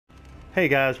Hey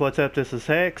guys, what's up? This is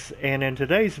Hex, and in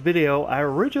today's video, I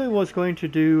originally was going to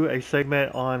do a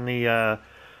segment on the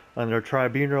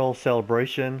Tribunal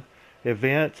Celebration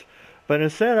event, but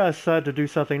instead I decided to do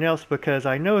something else because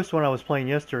I noticed when I was playing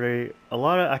yesterday,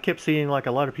 I kept seeing like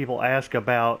a lot of people ask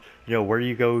about, where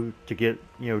you go to get,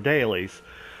 dailies.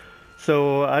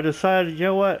 So I decided, you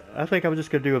know what, I think I'm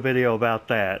just going to do a video about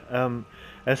that.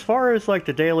 As far as like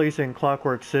the dailies in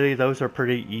Clockwork City, those are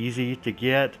pretty easy to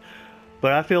get.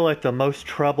 But I feel like the most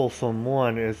troublesome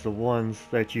one is the ones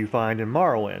that you find in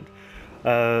Morrowind.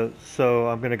 So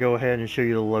I'm going to go ahead and show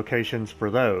you the locations for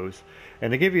those.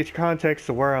 And to give you context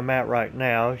to where I'm at right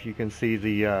now, you can see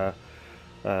the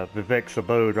Vivek's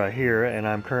abode right here, and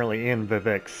I'm currently in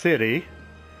Vivek City.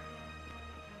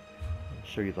 I'll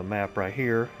show you the map right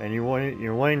here, and you're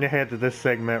wanting to head to this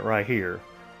segment right here.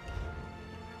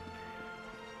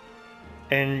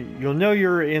 And you'll know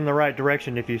you're in the right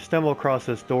direction if you stumble across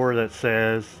this door that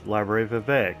says Library of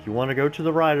Vivek. You want to go to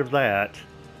the right of that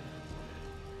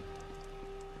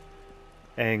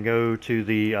and go to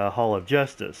the Hall of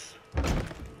Justice. And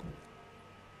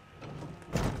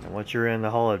once you're in the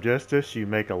Hall of Justice, you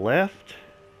make a left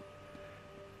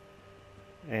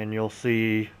and you'll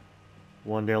see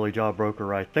one daily job broker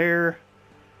right there.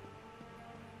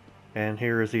 And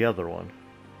here is the other one.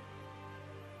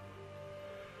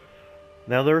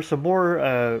 Now there are some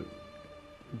more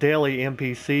daily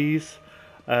NPCs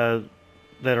that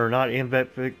are not in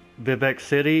Vivek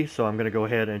City, so I'm going to go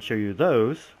ahead and show you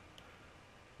those.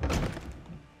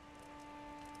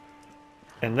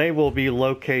 And they will be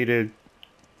located,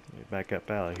 let me back up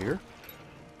out of here.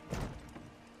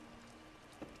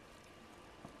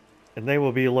 And they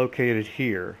will be located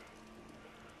here.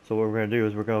 So what we're going to do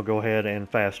is we're going to go ahead and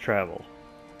fast travel.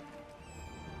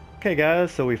 Okay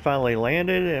guys, so we finally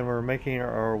landed and we're making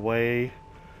our way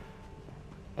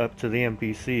up to the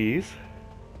NPCs.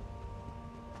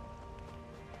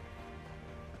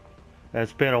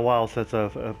 It's been a while since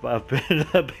I've been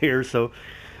up here, so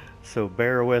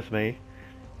bear with me.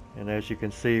 And as you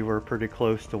can see, we're pretty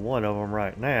close to one of them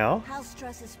right now. How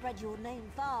stress has spread your name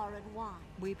far and wide.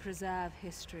 We preserve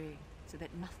history so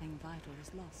that nothing vital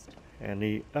is lost. And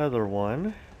the other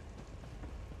one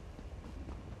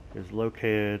is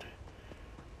located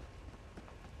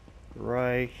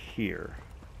right here.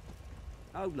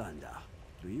 Outlander,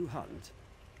 do you hunt?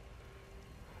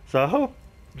 So I hope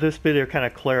this video kind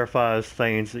of clarifies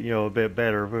things, a bit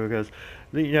better, because,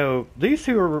 these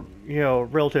two are,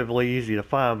 relatively easy to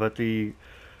find, but the,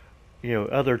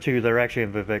 other two that are actually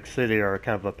in Vivek City are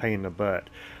kind of a pain in the butt.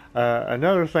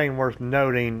 Another thing worth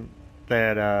noting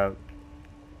that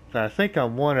I think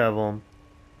on one of them,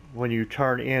 when you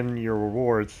turn in your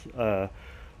rewards,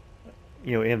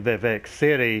 in Vivek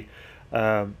City,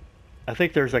 I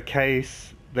think there's a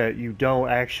case that you don't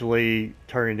actually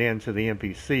turn it into the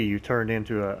NPC. You turn it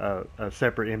into a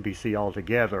separate NPC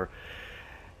altogether,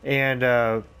 and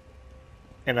I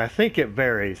think it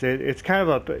varies. It's kind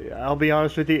of I'll be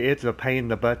honest with you, it's a pain in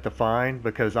the butt to find,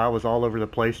 because I was all over the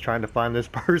place trying to find this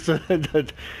person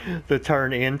to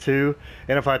turn into.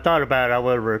 And if I thought about it, I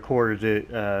would have recorded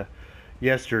it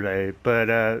yesterday.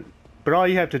 But all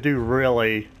you have to do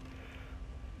really,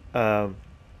 let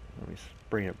me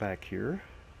bring it back here.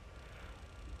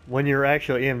 When you're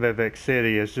actually in Vivek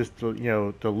City, is just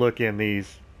to, to look in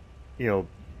these,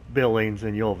 buildings,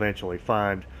 and you'll eventually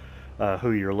find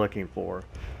who you're looking for.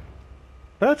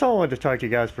 But that's all I wanted to talk to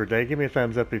you guys for today. Give me a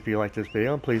thumbs up if you like this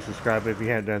video, and please subscribe if you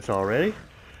haven't done so already.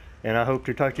 And I hope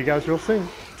to talk to you guys real soon.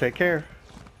 Take care.